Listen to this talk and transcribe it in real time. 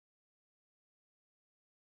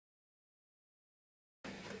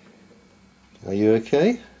Are you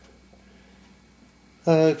okay?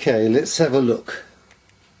 Okay, let's have a look.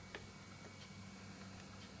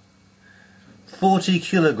 40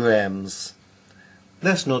 kilograms.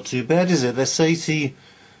 That's not too bad, is it? That's 87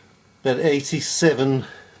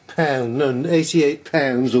 pounds, no, 88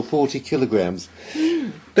 pounds or 40 kilograms.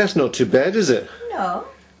 That's not too bad, is it? No.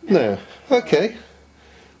 No. Okay.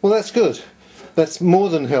 Well, that's good. That's more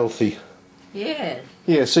than healthy. Yes.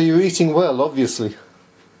 Yeah, so you're eating well, obviously.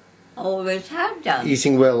 Always have done.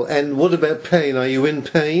 Eating well. And what about pain? Are you in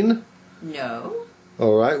pain? No.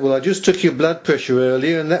 Alright, well I just took your blood pressure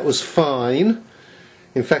earlier and that was fine.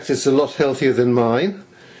 In fact, it's a lot healthier than mine.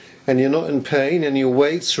 And you're not in pain and your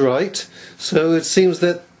weight's right. So it seems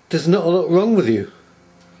that there's not a lot wrong with you.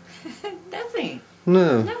 Nothing.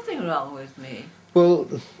 No. Nothing wrong with me. Well,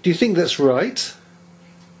 do you think that's right?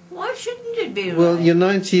 Why shouldn't it be Well, right? you're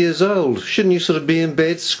 90 years old. Shouldn't you sort of be in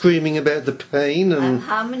bed screaming about the pain? And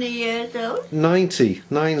How many years old? 90.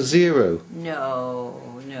 No.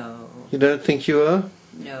 You don't think you are?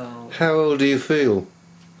 No. How old do you feel?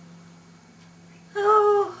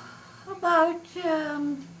 Oh, about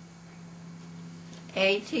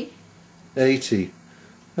 80. 80.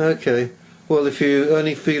 Okay. Well, if you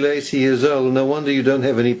only feel 80 years old, no wonder you don't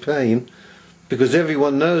have any pain. Because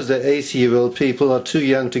everyone knows that 80-year-old people are too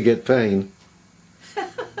young to get pain.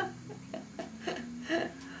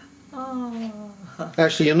 Oh.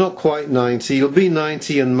 Actually, you're not quite 90. You'll be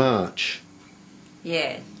 90 in March.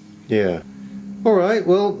 Yes. Yeah. All right.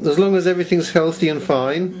 Well, as long as everything's healthy and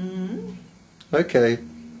fine. Mm-hmm. Okay.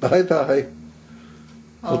 Bye-bye.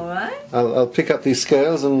 All right. I'll pick up these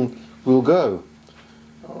scales and we'll go.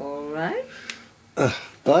 All right.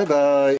 Bye-bye.